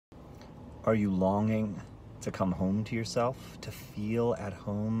Are you longing to come home to yourself, to feel at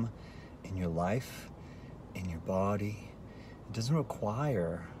home in your life, in your body? It doesn't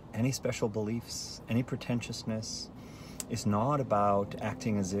require any special beliefs, any pretentiousness. It's not about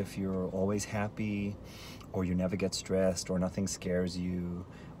acting as if you're always happy, or you never get stressed, or nothing scares you,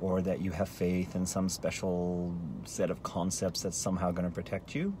 or that you have faith in some special set of concepts that's somehow going to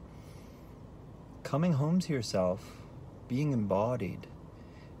protect you. Coming home to yourself, being embodied,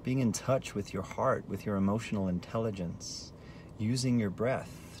 being in touch with your heart, with your emotional intelligence, using your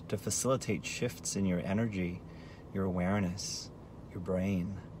breath to facilitate shifts in your energy, your awareness, your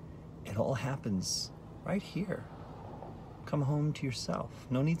brain. It all happens right here. Come home to yourself.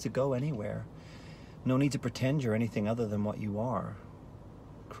 No need to go anywhere. No need to pretend you're anything other than what you are.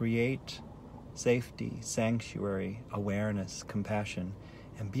 Create safety, sanctuary, awareness, compassion,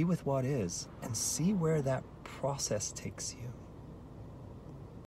 and be with what is, and see where that process takes you.